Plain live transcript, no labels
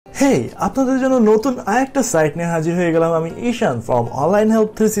হেই, আপনাদের জন্য নতুন আরেকটা সাইট নিয়ে হাজির হয়ে গেলাম আমি ঈশান ফ্রম অনলাইন হেল্প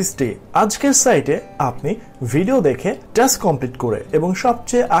 360। আজকের সাইটে আপনি ভিডিও দেখে টাস্ক কমপ্লিট করে এবং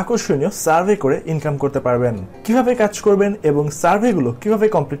সবচেয়ে আকর্ষণীয় সার্ভে করে ইনকাম করতে পারবেন। কিভাবে কাজ করবেন এবং সার্ভেগুলো কিভাবে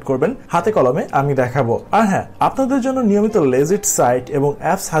কমপ্লিট করবেন হাতে কলমে আমি দেখাবো। আর হ্যাঁ, আপনাদের জন্য নিয়মিত লেজিট সাইট এবং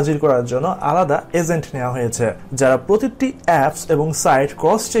অ্যাপস হাজির করার জন্য আলাদা এজেন্ট নেওয়া হয়েছে, যারা প্রতিটি অ্যাপস এবং সাইট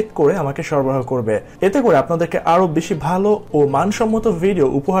ক্রস চেক করে আমাকে সরবরাহ করবে। এতে করে আপনাদেরকে আরো বেশি ভালো ও মানসম্মত ভিডিও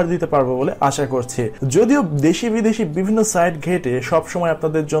উপহার দিতে পারবো বলে আশা করছি। যদিও দেশি বিদেশি বিভিন্ন সাইট ঘেটে সবসময়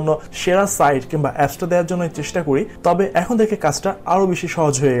আপনাদের জন্য সেরা সাইট কিংবা অ্যাপসটা দেওয়ার জন্য চেষ্টা করি, তবে এখন থেকে কাজটা আরো বেশি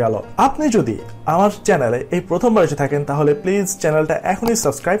সহজ হয়ে গেল। আপনি যদি আমার চ্যানেলে এই প্রথমবার এসে থাকেন তাহলে প্লিজ চ্যানেলটা এখনই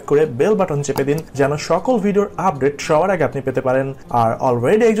সাবস্ক্রাইব করে বেল বাটন চেপে দিন, যেন সকল ভিডিওর আপডেট সবার আগে আপনি পেতে পারেন। আর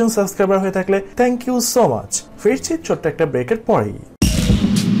অলরেডি একজন সাবস্ক্রাইবার হয়ে থাকলে থ্যাংক ইউ সো মাচ। ফিরছি ছোট্ট একটা ব্রেকের পরেই।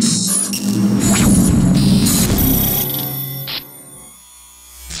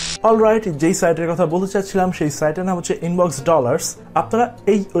 অলরাইট, যেই সাইটের কথা বলতে চাচ্ছিলাম সেই সাইটের নাম হচ্ছে ইনবক্স ডলার্স। আপনারা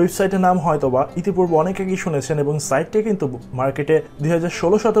এই ওয়েবসাইটের নাম হয়তোবা ইতিপূর্বে অনেক আগেই শুনেছেন এবং সাইটটি কিন্তু মার্কেটে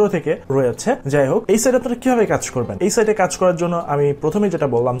 2016-17 থেকে রয়েছে। যাই হোক, এই সাইটে আপনারা কিভাবে কাজ করবেন? এই সাইটে কাজ করার জন্য আমি প্রথমে যেটা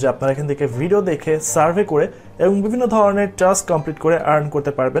বললাম যে আপনারা এখান থেকে ভিডিও দেখে সার্ভে করে এবং বিভিন্ন ধরনের টাস্ক কমপ্লিট করে আর্ন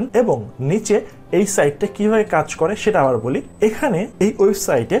করতে পারবেন। এবং নিচে এই সাইটটা কিভাবে কাজ করে সেটা আবার বলি। এখানে এই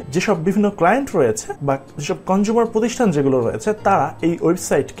ওয়েবসাইটে যেসব বিভিন্ন ক্লায়েন্ট রয়েছে বা যেসব কনজিউমার প্রতিষ্ঠান যেগুলো রয়েছে, তারা এই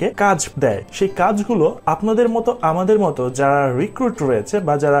ওয়েবসাইটকে কাজ দেয়। সেই কাজগুলো আপনাদের মতো আমাদের মতো যারা রিক্রুট রয়েছে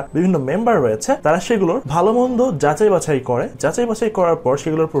বা যারা বিভিন্ন মেম্বার রয়েছে, তারা সেগুলোর ভালো মন্দ যাচাই বাছাই করে। যাচাই বাছাই করার পর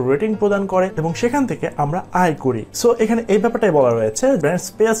সেগুলোর উপর রেটিং প্রদান করে এবং সেখান থেকে আমরা আয় করি। সো এখানে এই ব্যাপারটাই বলা রয়েছে, brand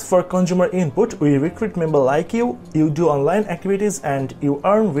space for consumer input, we recruit member like you, you do online activities and you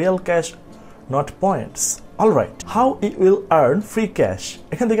earn real cash, not points. Alright, how you will earn free cash?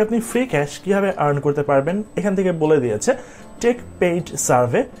 এখান থেকে আপনি ফ্রি ক্যাশ কিভাবে earn করতে পারবেন এখান থেকে বলে দিয়েছে। Take paid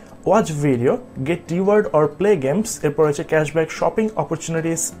survey, watch video, gate reward or play games, এরপর রয়েছে ক্যাশব্যাক শপিং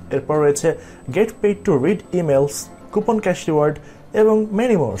অপরচুনিটিস, এরপর রয়েছে gate paid to read emails, coupon cash reward এবং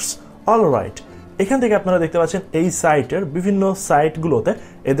মেনি মোরস। অলরাইট, এখান থেকে আপনারা দেখতে পাচ্ছেন এই সাইটের বিভিন্ন সাইটগুলোতে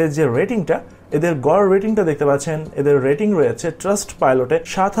এদের যে রেটিংটা, এদের গড় রেটিংটা দেখতে পাচ্ছেন। এদের রেটিং রয়েছে ট্রাস্ট পাইলটে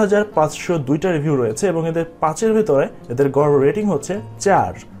 7502টা রিভিউ রয়েছে এবং এদের 5-এর ভিতরে এদের গড় রেটিং হচ্ছে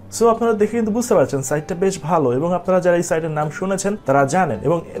 4। সো আপনারা দেখে কিন্তু বুঝতে পারছেন সাইটটা বেশ ভালো এবং আপনারা যারা এই সাইটের নাম শুনেছেন তারা জানেন।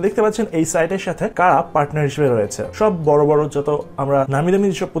 এবং দেখতে পাচ্ছেন এই সাইটের সাথে কারা পার্টনার হিসেবে রয়েছে। সব বড় বড় যত আমরা নামি দামি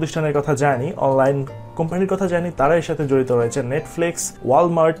যেসব প্রতিষ্ঠানের কথা জানি, অনলাইন কোম্পানির কথা জানি, তারা এর সাথে জড়িত রয়েছে। নেটফ্লিক্স,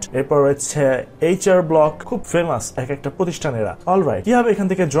 ওয়ালমার্ট, এরপর রয়েছে HR ব্লক, খুব ফেমাস এক একটা প্রতিষ্ঠানেরা। অলরাইট, কিভাবে এখান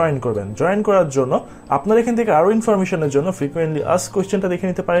থেকে জয়েন করবেন? জয়েন করার জন্য আপনারা এখান থেকে আরো ইনফরমেশনের জন্য ফ্রিকোয়েন্টলি আস্ক কোয়েশ্চেনটা দেখে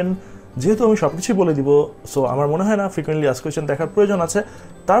নিতে পারেন। যেহেতু আমি সবকিছু বলে দিব, সো আমার মনে হয় না ফ্রিকোয়েন্টলি আস্ক কোয়েশ্চেন দেখার প্রয়োজন আছে।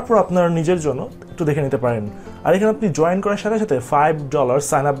 তারপর আপনারা নিজের জন্য একটু দেখে নিতে পারেন। আর এখানে আপনি জয়েন করার সাথে সাথে $5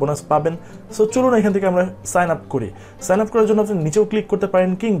 সাইন আপ বোনাস পাবেন। সো চলুন এখান থেকে আমরা সাইন আপ করি। সাইন আপ করার জন্য আপনি নিচেও ক্লিক করতে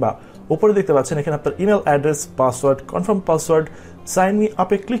পারেন, কিংবা উপরে দেখতে পাচ্ছেন এখানে আপনার email address, password, confirm password, sign me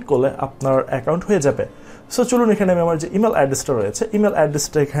আপে ক্লিক করলে আপনার অ্যাকাউন্ট হয়ে যাবে। সো চলুন এখানে আমি আমার যে ইমেল অ্যাড্রেসটা রয়েছে, ইমেল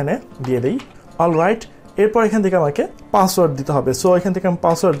অ্যাড্রেসটা এখানে দিয়ে দিই। অলরাইট, এরপর এখান থেকে আমাকে পাসওয়ার্ড দিতে হবে। সো এখান থেকে আমি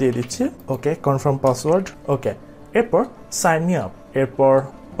পাসওয়ার্ড দিয়ে দিচ্ছি। ওকে, কনফার্ম পাসওয়ার্ড। ওকে, এরপর সাইন মি আপ। এরপর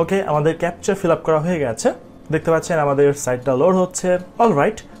ওকে, আমাদের ক্যাপচা ফিল আপ করা হয়ে গেছে। দেখতে পাচ্ছেন আমাদের সাইটটা লোড হচ্ছে।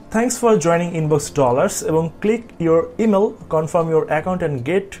 Alright, thanks for joining inbox dollars এবং click your email, confirm your account and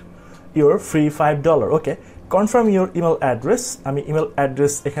get your free $5। Okay, confirm your email address. আমি ইমেল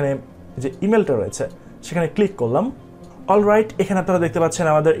অ্যাড্রেস এখানে যে ইমেলটা রয়েছে সেখানে ক্লিক করলাম। অলরাইট, এখানে আপনারা দেখতে পাচ্ছেন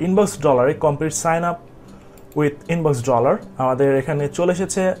আমাদের ইনবক্স ডলারে complete sign up with inbox dollar আমাদের এখানে চলে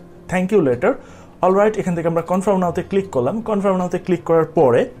এসেছে থ্যাংক ইউ লেটার। অলরাইট, এখান থেকে আমরা কনফার্ম নাওতে ক্লিক করলাম। কনফার্ম নাওতে ক্লিক করার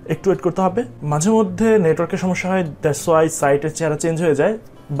পরে একটু ওয়েট করতে হবে। মাঝে মধ্যে নেটওয়ার্কের সমস্যা হয়, দ্যাটস ওয়াই সাইটের চেহারা চেঞ্জ হয়ে যায়।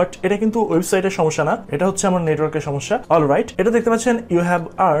 বাট এটা কিন্তু ওয়েবসাইটের সমস্যা না, এটা হচ্ছে আমার নেটওয়ার্কের সমস্যা। অলরাইট, এটা দেখতে পাচ্ছেন you have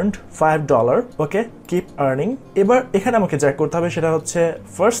earned $5। Okay, keep earning. এবার এখানে আমাকে যা করতে হবে সেটা হচ্ছে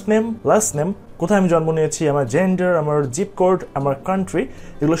ফার্স্ট নেম, লাস্ট নেম, কোথায় আমি জন্ম নিয়েছি, আমার জেন্ডার, আমার জিপ কোড, আমার কান্ট্রি,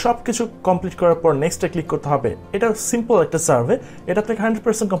 এগুলো সবকিছু কমপ্লিট করার পর নেক্সটে ক্লিক করতে হবে। এটা সিম্পল একটা সার্ভে, এটা আপনাকে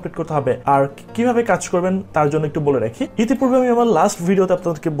 100% কমপ্লিট করতে হবে। আর কিভাবে কাজ করবেন তার জন্য একটু বলে রাখি। ইতিপূর্বে আমি আমার লাস্ট ভিডিওতে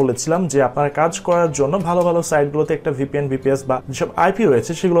আপনাদেরকে বলেছিলাম যে আপনারা কাজ করার জন্য ভালো ভালো সাইটগুলোতে একটা VPN, VPS বা যেসব IP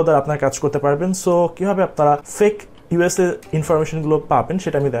রয়েছে সেগুলো দ্বারা আপনারা কাজ করতে পারবেন। সো কিভাবে আপনারা ফেক USA ইনফরমেশনগুলো পাবেন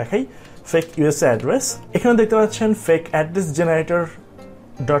সেটা আমি দেখাই। ফেক USA অ্যাড্রেস, এখানে দেখতে পাচ্ছেন ফেক অ্যাড্রেস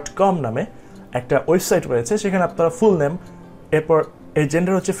জেনারেটর.com নামে একটা ওয়েবসাইট রয়েছে। সেখানে আপনারা ফুল নেম, এরপর এর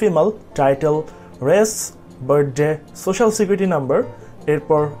জেন্ডার হচ্ছে female, title, race, birthday, social security number,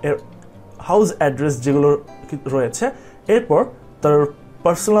 এরপর এর হাউস অ্যাড্রেস যেগুলো রয়েছে, এরপর তার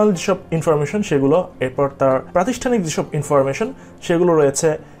পার্সোনাল যেসব ইনফরমেশন সেগুলো, এরপর তার প্রাতিষ্ঠানিক যেসব ইনফরমেশন সেগুলো রয়েছে,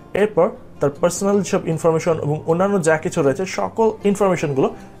 এরপর তার পার্সোনাল সব ইনফরমেশন এবং অন্যান্য যা কিছু রয়েছে সকল ইনফরমেশনগুলো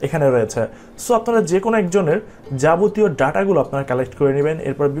এখানে রয়েছে। সো আপনারা যে কোনো একজনের যাবতীয় ডাটাগুলো আপনারা কালেক্ট করে নেবেন,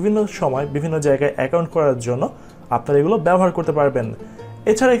 এরপর বিভিন্ন সময় বিভিন্ন জায়গায় অ্যাকাউন্ট করার জন্য আপনারা এগুলো ব্যবহার করতে পারবেন।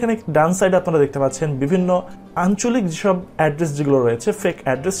 এছাড়া এখানে ডান সাইডে আপনারা দেখতে পাচ্ছেন বিভিন্ন আঞ্চলিক যেসব অ্যাড্রেস যেগুলো রয়েছে, ফেক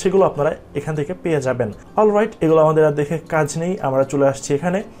অ্যাড্রেস, সেগুলো আপনারা এখান থেকে পেয়ে যাবেন। অলরাইট, এগুলো আমাদের আর দেখে কাজ নেই, আমরা চলে আসছি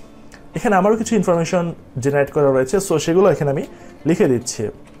এখানে। এখানে আমারও কিছু ইনফরমেশন জেনারেট করা রয়েছে, সো সেগুলো এখানে আমি লিখে দিচ্ছি।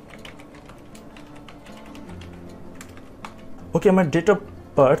 ওকে, আমার ডেট অফ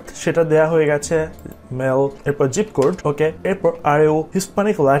বার্থ সেটা দেয়া হয়ে গেছে, মেল, এরপর জিপ কোড। ওকে, এরপর are you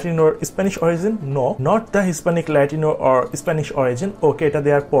Hispanic, Latin or Spanish origin? No, not the Hispanic, Latin or Spanish origin. ওকে, এটা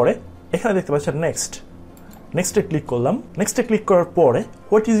দেওয়ার পরে এখানে দেখতে পাচ্ছেন নেক্সট। নেক্সটে ক্লিক করলাম। নেক্সটে ক্লিক করার পরে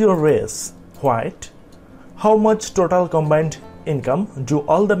what is your race? White. How much total combined income do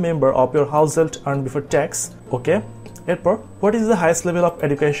all the member of your house hold earn before tax? ওকে, এরপর what is the highest level of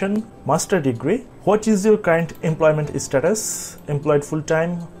education? Master degree. What is your current employment status? Employed full time.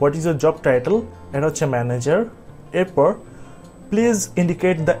 What is your job title? এটা হচ্ছে manager. এরপর please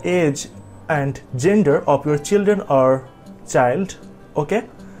indicate the age and gender of your children or child. ওকে,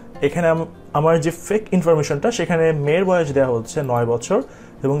 এখানে আমার যে fake ইনফরমেশনটা, সেখানে মেয়ের বয়স দেওয়া হচ্ছে 9 বছর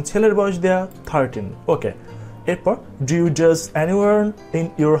এবং ছেলের বয়স দেওয়া 13। ওকে, এরপর do you does anyone in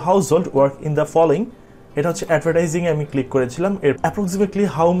your house hold work in the following? এটা হচ্ছে অ্যাডভার্টাইজিং এ আমি ক্লিক করেছিলাম। এর approximately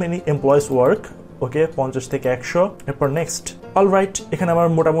how many employees work? ওকে, 50 থেকে 100। এরপর নেক্সট। অলরাইট, এখানে আমার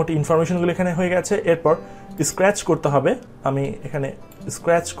মোটামুটি ইনফরমেশনগুলো এখানে হয়ে গেছে। এরপর স্ক্র্যাচ করতে হবে, আমি এখানে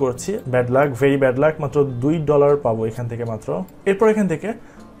স্ক্র্যাচ করছি। Bad luck, very bad luck, মাত্র $2 পাবো এখান থেকে মাত্র। এরপর এখান থেকে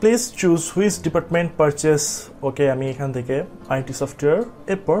please choose which department purchase. ওকে, আমি এখান থেকে আইটি সফটওয়্যার।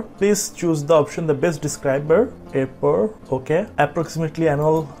 এরপর please choose the option the best ডিসক্রাইবার। এরপর ওকে, অ্যাপ্রক্সিমেটলি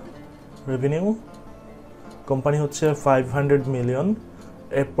অ্যানুয়াল রেভিনিউ কোম্পানি হচ্ছে 500 মিলিয়ন।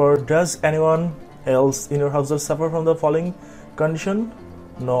 এরপর does anyone else in your household suffer from the following condition?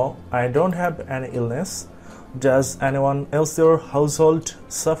 No, I don't have an illness. Does anyone else your household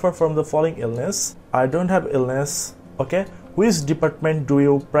suffer from the following illness? I don't have illness. Okay, which department do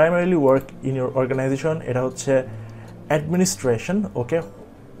you primarily work in your organisation? এটা হচ্ছে administration. Okay,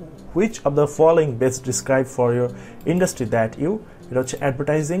 which of the following best describe for your industry that you? এটা হচ্ছে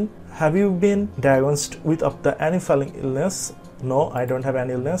advertising. Have you been ডায়াগনসড with of the any following illness? No, I don't have an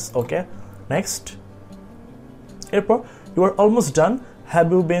illness. Okay, next. এরপর you R almost done. Have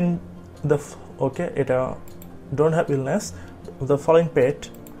you been the, ওকে, এটা don't have illness. The following পেট,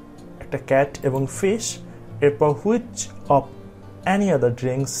 একটা cat এবং fish. এরপর which of any other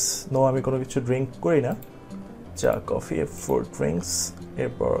drinks? No, আমি কোনো কিছু drink করি না। চা, কফি, ফ্রুট ড্রিঙ্কস।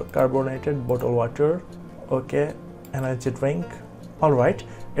 এরপর কার্বোনেটেড বটল ওয়াটার। ওকে, এনার্জি ড্রিঙ্ক। অলরাইট,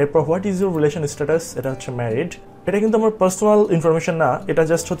 এরপর what is your relation status? এটা হচ্ছে ম্যারিড। এটা কিন্তু আমার পার্সোনাল ইনফরমেশন না, এটা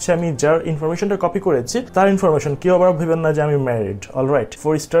জাস্ট হচ্ছে আমি যার ইনফরমেশনটা কপি করেছি তার ইনফরমেশন। কেউ আবার ভেবেন না যে আমি ম্যারিড। Alright,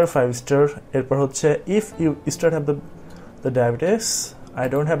 4 star, 5 star. এরপর হচ্ছে if you star have the diabetes? I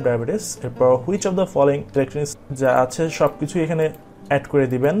don't have diabetes. এরপর which of the following electronics যা আছে সব কিছু এখানে অ্যাড করে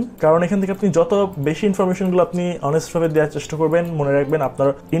দিবেন, কারণ এখান থেকে আপনি যত বেশি ইনফরমেশনগুলো আপনি অনেস্টভাবে দেওয়ার চেষ্টা করবেন, মনে রাখবেন আপনার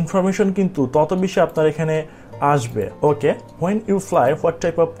ইনফরমেশন কিন্তু তত বেশি আপনার এখানে আসবে। ওকে, when you fly what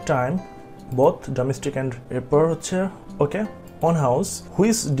type of time? Both domestic and. এরপর হচ্ছে ওকে, on house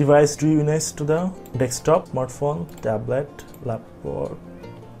which device do you use to the desktop? Smartphone, tablet, laptop,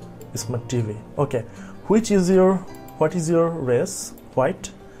 smart TV. Okay, which is your, what is your race? White.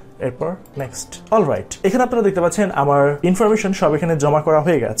 এরপর next. Alright, এখানে আপনারা দেখতে পাচ্ছেন আমার information সব এখানে জমা করা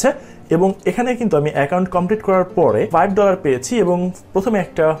হয়ে গেছে এবং এখানে কিন্তু আমি অ্যাকাউন্ট কমপ্লিট করার পরে $5 পেয়েছি এবং প্রথমে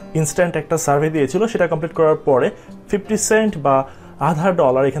একটা ইনস্ট্যান্ট একটা সার্ভে দিয়েছিল, সেটা কমপ্লিট করার পরে 50 সেন্ট বা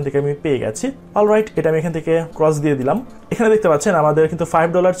 $0.50 এখান থেকে আমি পেয়ে গেছি। অলরাইট, এটা আমি এখান থেকে ক্রস দিয়ে দিলাম। এখানে দেখতে পাচ্ছেন আমাদের কিন্তু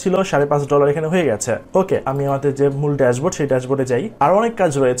 $5 ছিল, $5.5 এখানে হয়ে গেছে। ওকে, আমি আমাদের যে মূল ড্যাশবোর্ড সেই ড্যাশবোর্ডে যাই। আর অনেক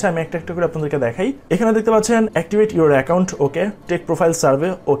কাজ রয়েছে, আমি একটা একটা করে আপনাদেরকে দেখাই। এখানে দেখতে পাচ্ছেন activate your account. Okay, take profile survey.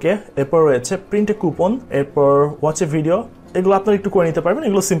 ওকে, এরপর রয়েছে প্রিন্ট এ কুপন। এরপর ওয়াচ এ ভিডিও, এগুলো আপনারা একটু করে নিতে পারবেন,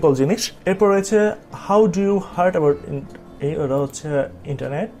 এগুলো সিম্পল জিনিস। এরপর রয়েছে how do you heart about, এটা হচ্ছে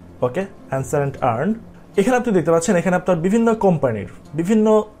internet. Okay, answer and earn. এখানে আপনি দেখতে পাচ্ছেন এখানে আপনার বিভিন্ন কোম্পানির বিভিন্ন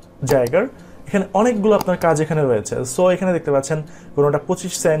জায়গার এখানে অনেকগুলো আপনার কাজ এখানে রয়েছে। সো এখানে দেখতে পাচ্ছেন কোনোটা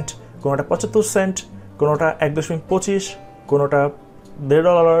 25 সেন্ট, কোনোটা 75 সেন্ট, কোনোটা 1.25, কোনোটা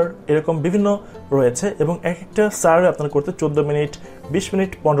 $1.5, এরকম বিভিন্ন রয়েছে এবং এক একটা সার্ভে আপনার করতে 14 মিনিট, 20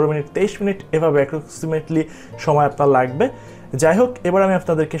 মিনিট, 15 মিনিট, 23 মিনিট এভাবে অ্যাপ্রক্সিমেটলি সময় আপনার লাগবে। যাই হোক, এবার আমি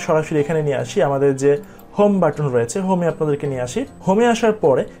আপনাদেরকে সরাসরি এখানে নিয়ে আসি, আমাদের যে হোম বাটন রয়েছে, হোমে আপনাদেরকে নিয়ে আসি। হোমে আসার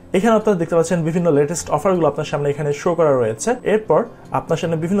পরে এখানে আপনারা দেখতে পাচ্ছেন বিভিন্ন লেটেস্ট অফারগুলো আপনার সামনে এখানে শো করা রয়েছে। এরপর আপনার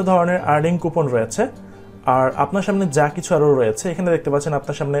সামনে বিভিন্ন ধরনের আর্নিং কুপন রয়েছে। আর আপনার সামনে যা কিছু আরও রয়েছে এখানে দেখতে পাচ্ছেন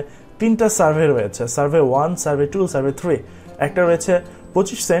আপনার সামনে 3টা সার্ভে রয়েছে, সার্ভে 1, সার্ভে 2, সার্ভে 3। একটা রয়েছে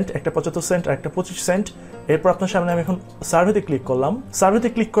 25 সেন্ট, একটা 75 সেন্ট, আর একটা 25 সেন্ট। এরপর আপনার সামনে আমি এখন সার্ভেতে ক্লিক করলাম। সার্ভেতে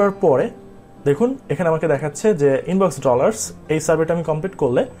ক্লিক করার পরে দেখুন এখানে আমাকে দেখাচ্ছে যে ইনবক্স ডলার্স, এই সার্ভেটা আমি কমপ্লিট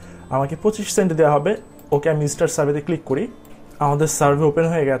করলে আমাকে 25 সেন্ট দেওয়া হবে। ওকে, আমি স্টার্ট সার্ভেতে ক্লিক করি। আমাদের সার্ভে ওপেন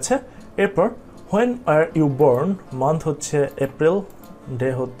হয়ে গেছে। এরপর when are you born, month হচ্ছে এপ্রিল, ডে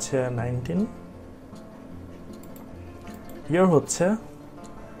হচ্ছে 19, ইয়ার হচ্ছে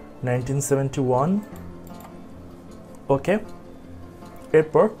 1971। ওকে,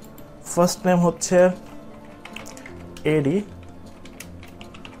 এরপর ফার্স্ট নেম হচ্ছে এডি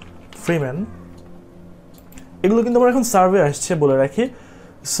ফ্রিম্যান। এগুলো কিন্তু আমার এখন সার্ভে আসছে বলে রাখি।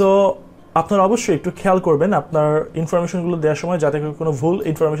 সো আপনারা অবশ্যই একটু খেয়াল করবেন আপনার ইনফরমেশনগুলো দেওয়ার সময় যাতে কোনো ভুল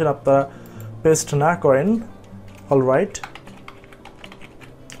ইনফরমেশন আপনারা পেস্ট না করেন। অলরাইট,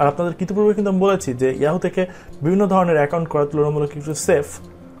 আর আপনাদের ইতিপূর্বে কিন্তু আমি বলেছি যে ইয়াহু থেকে বিভিন্ন ধরনের অ্যাকাউন্ট করা তুলনামূলক কিছু সেফ।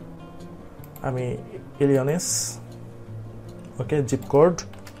 আমি ইলিয়নিস, ওকে, জিপ কোড।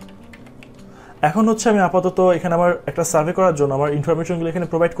 এখন হচ্ছে আমি আপাতত এখানে আমার একটা সার্ভে করার জন্য আমার ইনফরমেশনগুলো এখানে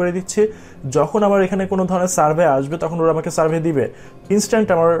প্রোভাইড করে দিচ্ছি। যখন আমার এখানে কোনো ধরনের সার্ভে আসবে তখন ওরা আমাকে সার্ভে দিবে, ইনস্ট্যান্ট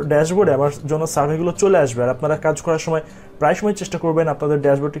আমার ড্যাশবোর্ডে আমার জন্য সার্ভেগুলো চলে আসবে। আর আপনারা কাজ করার সময় প্রায় সময় চেষ্টা করবেন আপনাদের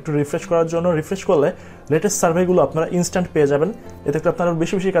ড্যাশবোর্ডটি একটু রিফ্রেশ করার জন্য। রিফ্রেশ করলে লেটেস্ট সার্ভেগুলো আপনারা ইনস্ট্যান্ট পেয়ে যাবেন, এতে করে আপনারা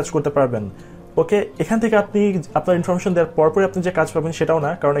বেশি বেশি কাজ করতে পারবেন। ওকে, এখান থেকে আপনি আপনার ইনফরমেশন দেওয়ার পরপরই আপনি যে কাজ পাবেন সেটাও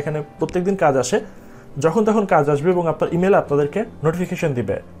না, কারণ এখানে প্রত্যেকদিন কাজ আসে, যখন তখন কাজ আসবে এবং আপনার ইমেলে আপনাদেরকে নোটিফিকেশন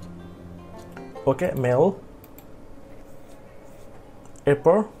দিবে। ওকে, মেল।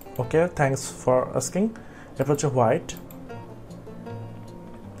 এরপর ওকে, থ্যাঙ্কস ফর আস্কিং। এরপর হচ্ছে হোয়াইট।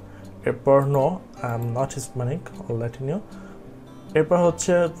 এরপর no, I am not Hispanic, all that in you. এরপর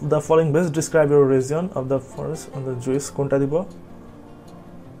হচ্ছে the following best describe your reason of the forest of the juice. কোনটা দিব,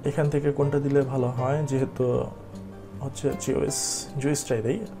 এখান থেকে কোনটা দিলে ভালো হয়, যেহেতু হচ্ছে জুইসটাই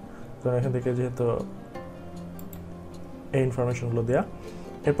দেই, কারণ এখান থেকে যেহেতু এই ইনফরমেশনগুলো দেয়া।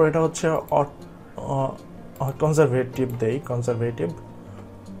 এরপর এটা হচ্ছে কনজারভেটিভ দেই, কনজারভেটিভ।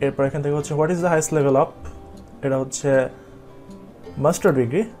 এরপর এখান থেকে হচ্ছে what is the highest level of, এটা হচ্ছে master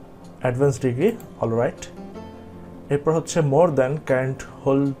degree, advance degree. Alright, এরপর হচ্ছে more than, current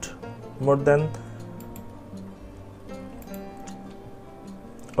hold more than.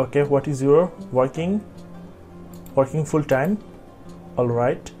 Okay, what is your working full time.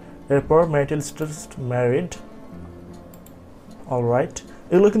 Alright, এরপর ম্যারিটাল স্ট্যাটাস, ম্যারিড। অলরাইট,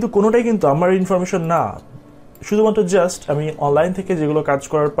 এগুলো কিন্তু কোনোটাই কিন্তু আমার ইনফরমেশন না, শুধুমাত্র জাস্ট আমি অনলাইন থেকে যেগুলো কাজ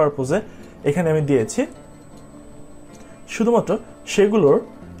করার পারপোজে এখানে আমি দিয়েছি, শুধুমাত্র সেগুলোর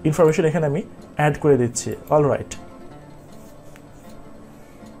ইনফরমেশন এখানে আমি অ্যাড করে দিচ্ছি। অলরাইট,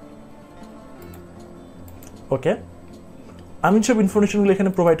 ওকে, আমি যেসব ইনফরমেশনগুলো এখানে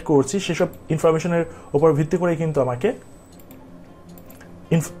প্রোভাইড করছি সেসব ইনফরমেশনের উপর ভিত্তি করে কিন্তু আমাকে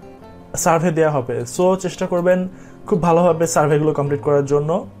সার্ভে দেওয়া হবে। সো চেষ্টা করবেন খুব ভালোভাবে সার্ভেগুলো কমপ্লিট করার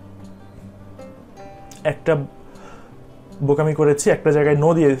জন্য। একটা বোকামি করেছি, একটা জায়গায় নো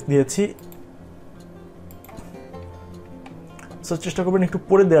দিয়েছি, সো চেষ্টা করবেন একটু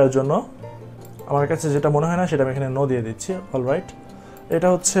পড়ে দেওয়ার জন্য। আমার কাছে যেটা মনে হয় না সেটা আমি এখানে নো দিয়ে দিচ্ছি। অলরাইট, এটা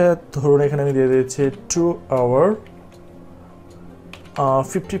হচ্ছে ধরুন এখানে আমি দিয়ে দিচ্ছি 2 hour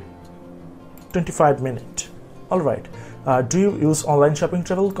 25 minute। Alright, do you use online shopping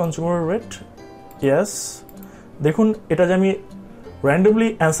travel consumer rate? Yes. দেখুন এটা যে আমি র্যান্ডমলি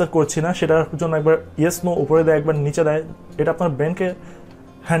অ্যান্সার করছি না, সেটার জন্য একবার ইয়েস নো উপরে দেয়, একবার নিচে দেয়, এটা আপনার ব্রেনকে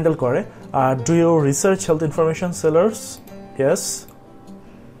হ্যান্ডেল করে। আর do you research health information sellers? Yes.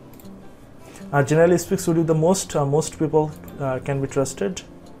 Generally speaks, would you the most people can be trusted?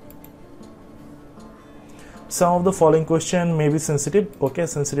 Some of the following question may be sensitive. Okay,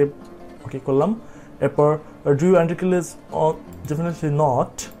 sensitive. Okay, column. Do you anticlize? Definitely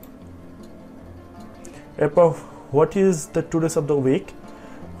not. What is the 2 days of the week?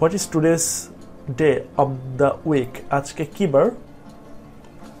 What is today's day of the week? আজকে কি বার?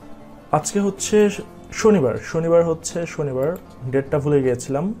 আজকে হচ্ছে শনিবার হচ্ছে শনিবার। ডেটটা ভুলে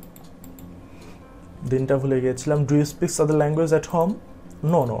গিয়েছিলাম, দিনটা ভুলে গিয়েছিলাম। Do you speaks other language at home?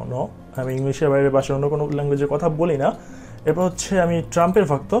 No, আমি ইংলিশের বাইরে বাসায় অন্য কোনো ল্যাঙ্গুয়েজের কথা বলি না। এরপর হচ্ছে আমি ট্রাম্পের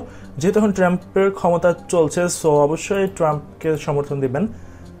ভক্ত, যেহেতু এখন ট্রাম্পের ক্ষমতা চলছে, সো অবশ্যই ট্রাম্পকে সমর্থন দিবেন।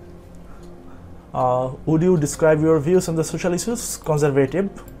 Would you describe your views on the social issues? Conservative.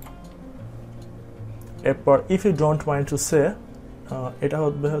 এরপর if you don't mind to say, এটা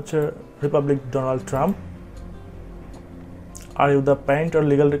হচ্ছে Republic Donald Trump. Are you the parent or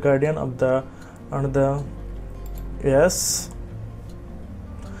legal guardian of the yes.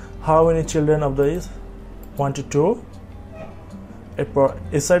 How many children of the is? 1 to 2. এরপর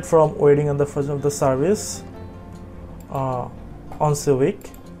aside from waiting on the first of the service on a week,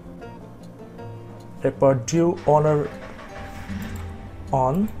 এরপর due honor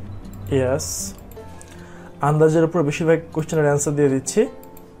on, yes, আন্দাজের উপর বেশিরভাগ কোশ্চেনের answer দিয়ে দিচ্ছি।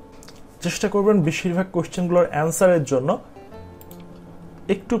 চেষ্টা করবেন বেশিরভাগ কোশ্চেনগুলোর অ্যান্সারের জন্য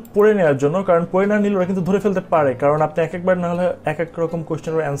একটু পড়ে নেওয়ার জন্য, কারণ পড়ে না নিলে ওরা কিন্তু ধরে ফেলতে পারে, কারণ আপনি একবার না হলে এক এক রকম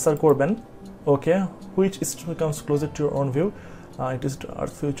কোশ্চেনের অ্যান্সার করবেন। ওকে, which state comes closer to your own view, it is R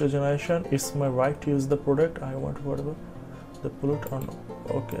future generation, it's my right to use the product, I want what ever the পোলুট on.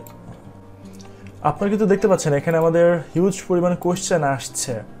 ওকে, আপনারা কিন্তু দেখতে পাচ্ছেন এখানে আমাদের হিউজ পরিমাণ কোশ্চেন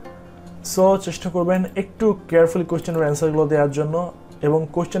আসছে। সো চেষ্টা করবেন একটু কেয়ারফুলি কোশ্চেনের অ্যান্সারগুলো দেওয়ার জন্য, এবং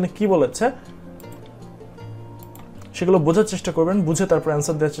কোশ্চেনে কি বলেছে সেগুলো বোঝার চেষ্টা করবেন, বুঝে তারপর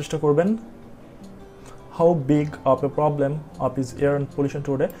অ্যান্সার দেওয়ার চেষ্টা করবেন। How big of A problem of is air and pollution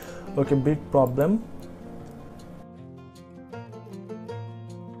today? Okay, big problem.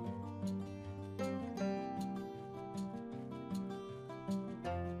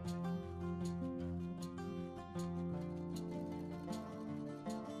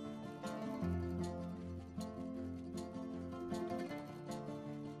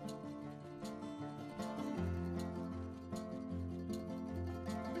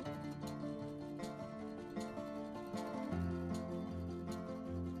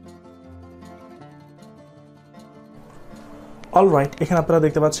 Alright, এখানে আপনারা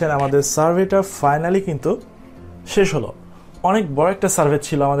দেখতে পাচ্ছেন আমাদের সার্ভেটা ফাইনালি কিন্তু শেষ হলো। অনেক বড় একটা সার্ভে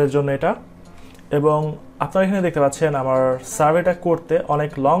ছিল আমাদের জন্য এটা, এবং আপনারা এখানে দেখতে পাচ্ছেন আমার সার্ভেটা করতে অনেক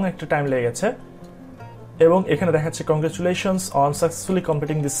লং একটা টাইম লেগেছে, এবং এখানে দেখাচ্ছে congratulations on successfully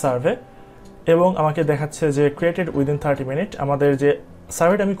completing this survey, এবং আমাকে দেখাচ্ছে যে ক্রিয়েটেড উইদিন 30 মিনিট। আমাদের যে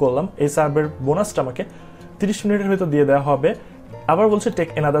সার্ভেটা আমি করলাম এই সার্ভের বোনাসটা আমাকে 30 মিনিটের ভিতর দিয়ে দেওয়া হবে। আবার বলছে টেক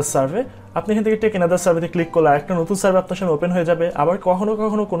এনাদার সার্ভে, আপনি এখান থেকে টেক এনাদার সার্ভেতে ক্লিক করলে একটা নতুন সার্ভে আপনার সামনে ওপেন হয়ে যাবে। আবার কখনো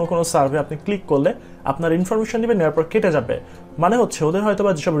কখনো কোনো সার্ভে আপনি ক্লিক করলে আপনার ইনফরমেশন দিবে, নেওয়ার পর কেটে যাবে। মানে হচ্ছে ওদের হয়তো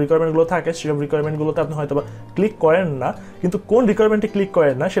বা যেসব রিকোয়ারমেন্টগুলো থাকে সেসব রিকোয়ারমেন্টগুলোতে আপনি হয়তো বা ক্লিক করেন না, কিন্তু কোন রিকোয়ারমেন্টে ক্লিক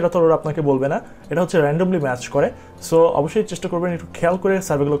করেন না সেটা তো ওরা আপনাকে বলবে না, এটা হচ্ছে র্যান্ডমলি ম্যাচ করে। সো অবশ্যই চেষ্টা করবেন একটু খেয়াল করে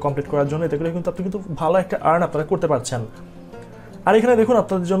সার্ভেগুলো কমপ্লিট করার জন্য, এতে করে কিন্তু আপনি কিন্তু ভালো একটা আর্ন আপনারা করতে পারছেন। আর এখানে দেখুন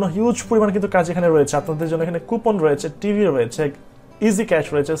আপনাদের জন্য হিউজ পরিমাণ কিন্তু কাজ এখানে রয়েছে। আপনাদের জন্য এখানে কুপন রয়েছে, টিভি রয়েছে, ইজি ক্যাশ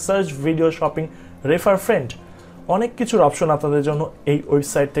রয়েছে, search, video, shopping, refer friend, অনেক কিছুর অপশন আপনাদের জন্য এই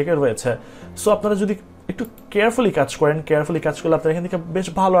ওয়েবসাইট থেকে রয়েছে। সো আপনারা যদি একটু কেয়ারফুলি কাজ করেন, কেয়ারফুলি কাজ করলে আপনারা এখান থেকে বেশ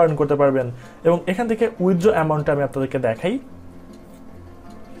ভালো আর্ন করতে পারবেন। এবং এখান থেকে উইথড্র অ্যামাউন্টটা আমি আপনাদেরকে দেখাই।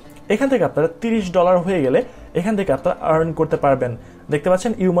 এখান থেকে আপনারা $30 হয়ে গেলে এখান থেকে আপনারা আর্ন করতে পারবেন। দেখতে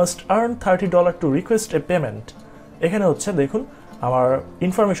পাচ্ছেন you must earn $30 to request A payment. এখানে হচ্ছে দেখুন আমার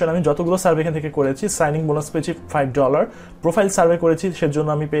ইনফরমেশন, আমি যতগুলো সার্ভে এখান থেকে করেছি, সাইনিং বোনাস পেয়েছি $5, প্রোফাইল সার্ভে করেছি সেজন্য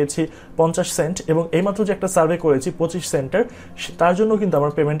আমি পেয়েছি 50 সেন্ট, এবং এইমাত্র যে একটা সার্ভে করেছি 25 সেন্টের, তার জন্য কিন্তু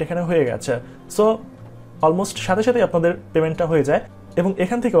আমার পেমেন্ট এখানে হয়ে গেছে। সো অলমোস্ট সাথে সাথেই আপনাদের পেমেন্টটা হয়ে যায়, এবং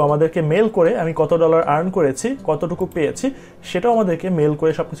এখান থেকেও আমাদেরকে মেল করে আমি কত ডলার আর্ন করেছি, কতটুকু পেয়েছি সেটাও আমাদেরকে মেল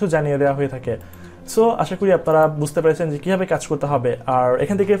করে সবকিছু জানিয়ে দেওয়া হয়ে থাকে। সো আশা করি আপনারা বুঝতে পেরেছেন যে কীভাবে কাজ করতে হবে। আর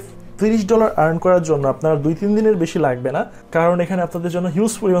এখান থেকে $30 আর্ন করার জন্য আপনার 2-3 দিনের বেশি লাগবে না, কারণ এখানে আপনাদের জন্য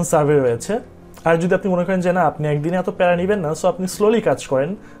হিউজ পরিমাণ সার্ভে রয়েছে। আর যদি আপনি মনে করেন যে না আপনি একদিনে এত প্যারা নেবেন না, সো আপনি স্লোলি কাজ করেন,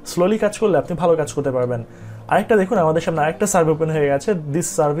 স্লোলি কাজ করলে আপনি ভালো কাজ করতে পারবেন। আরেকটা দেখুন আমাদের সামনে আরেকটা সার্ভে ওপেন হয়ে গেছে, this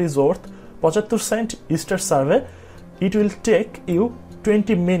survey is worth 75 Saint Easter survey, it will take you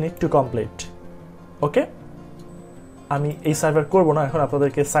 20 minute to complete. ওকে, আমি এই সার্ভে করবো না, এখন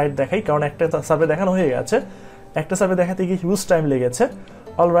আপনাদেরকে সাইট দেখাই, কারণ একটা সার্ভে দেখানো হয়ে গেছে, একটা সার্ভে দেখাতে গিয়ে হিউজ টাইম লেগেছে।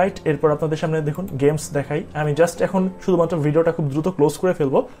 অলরাইট, এরপর আপনাদের সামনে দেখুন গেমস দেখাই। আমি জাস্ট এখন শুধুমাত্র ভিডিওটা খুব দ্রুত ক্লোজ করে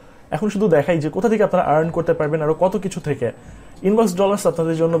ফেলবো, এখন শুধু দেখাই যে কোথা থেকে আপনারা আর্ন করতে পারবেন আরও কত কিছু থেকে। ইনবক্স ডলার্স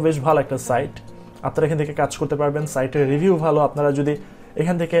আপনাদের জন্য বেশ ভালো একটা সাইট, আপনারা এখান থেকে কাজ করতে পারবেন। সাইটের রিভিউ ভালো, আপনারা যদি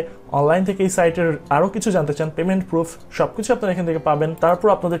এখান থেকে অনলাইন থেকে এই সাইটের আরও কিছু জানতে চান, পেমেন্ট প্রুফ সব কিছু আপনারা এখান থেকে পাবেন। তারপর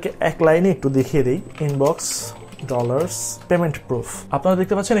আপনাদেরকে এক লাইনে একটু দেখিয়ে দিই ইনবক্স ডলার্স পেমেন্ট প্রুফ। আপনারা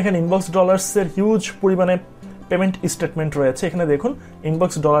দেখতে পাচ্ছেন এখানে ইনবক্স ডলার্সের হিউজ পরিমাণে পেমেন্ট স্টেটমেন্ট রয়েছে। এখানে দেখুন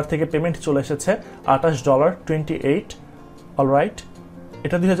ইনবক্স ডলার থেকে পেমেন্ট চলে এসেছে $28.28। অলরাইট,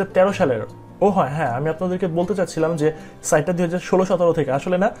 এটা 2013 সালের। ও হ্যাঁ, আমি আপনাদেরকে বলতে চাচ্ছিলাম যে সাইটটা 2016-17 থেকে,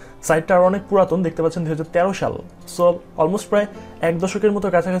 আসলে না, সাইটটা আরও অনেক পুরাতন। দেখতে পাচ্ছেন 2013 সাল, সো অলমোস্ট প্রায় 1 দশকের মতো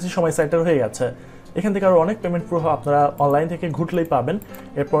কাছাকাছি সময় সাইটটার হয়ে গেছে। এখান থেকে আরও অনেক পেমেন্ট প্রুফ আপনারা অনলাইন থেকে ঘুরলেই পাবেন।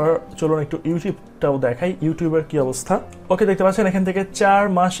 এরপর চলুন একটু ইউটিউবটাও দেখাই, ইউটিউবের কি অবস্থা। ওকে, দেখতে পাচ্ছেন এখান থেকে 4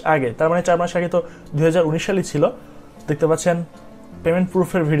 মাস আগে, তার মানে 4 মাস আগে তো 2019 সালই ছিল। দেখতে পাচ্ছেন পেমেন্ট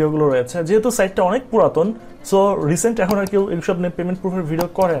প্রুফের ভিডিওগুলো রয়েছে। যেহেতু সাইটটা অনেক পুরাতন, সো রিসেন্ট এখন আর কেউ এইসব নিয়ে পেমেন্ট প্রুফের ভিডিও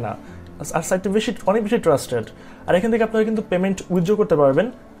করে না, আর সাইটটা অনেক বেশি ট্রাস্টেড। আর এখান থেকে আপনারা কিন্তু পেমেন্ট উইথড্র করতে পারবেন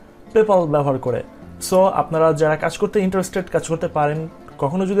পেপাল ব্যবহার করে। সো আপনারা যারা কাজ করতে ইন্টারেস্টেড, কাজ করতে পারেন,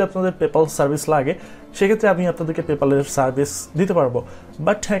 কখনো যদি আপনাদের পেপাল সার্ভিস লাগে সেক্ষেত্রে আমি আপনাদেরকে পেপালের সার্ভিস দিতে পারবো।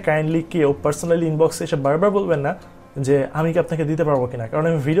 বাট হ্যাঁ, কাইন্ডলি কেউ পার্সোনালি ইনবক্সে এসে বারবার বলবেন না যে আমি কি আপনাকে দিতে পারবো কিনা, কারণ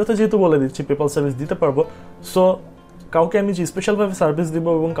আমি ভিডিওতে যেহেতু বলে দিচ্ছি পেপাল সার্ভিস দিতে পারবো। সো কাউকে আমি যে স্পেশালভাবে সার্ভিস দিব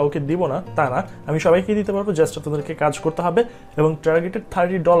এবং কাউকে দিব না তা না, আমি সবাইকে দিতে পারবো। জাস্ট আপনাদেরকে কাজ করতে হবে এবং টার্গেটেড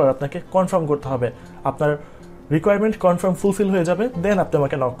 $30 আপনাকে কনফার্ম করতে হবে। আপনার রিকোয়ারমেন্ট কনফার্ম ফুলফিল হয়ে যাবে, দেন আপনি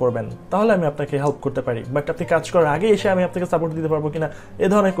আমাকে নক করবেন, তাহলে আমি আপনাকে হেল্প করতে পারি। বাট আপনি কাজ করার আগে এসে আমি আপনাকে সাপোর্ট দিতে পারবো কিনা এ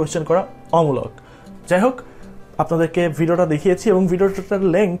ধরনের কোয়েশ্চেন করা অমূলক। যাই হোক, আপনাদেরকে ভিডিওটা দেখিয়েছি এবং ভিডিওটার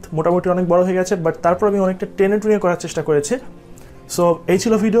লেন্থ মোটামুটি অনেক বড় হয়ে গেছে, বাট তারপর আমি অনেকটা টেনে টুনে করার চেষ্টা করেছি। সো এই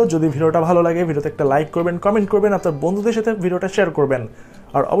ছিল ভিডিও। যদি ভিডিওটা ভালো লাগে ভিডিওতে একটা লাইক করবেন, কমেন্ট করবেন, আপনার বন্ধুদের সাথে ভিডিওটা শেয়ার করবেন,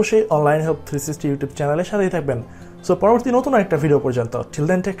 আর অবশ্যই অনলাইন হেল্প 360 ইউটিউব চ্যানেলের সাথেই থাকবেন। সো পরবর্তী নতুন একটা ভিডিও পর্যন্ত, till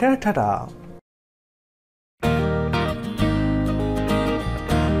then take care, tata.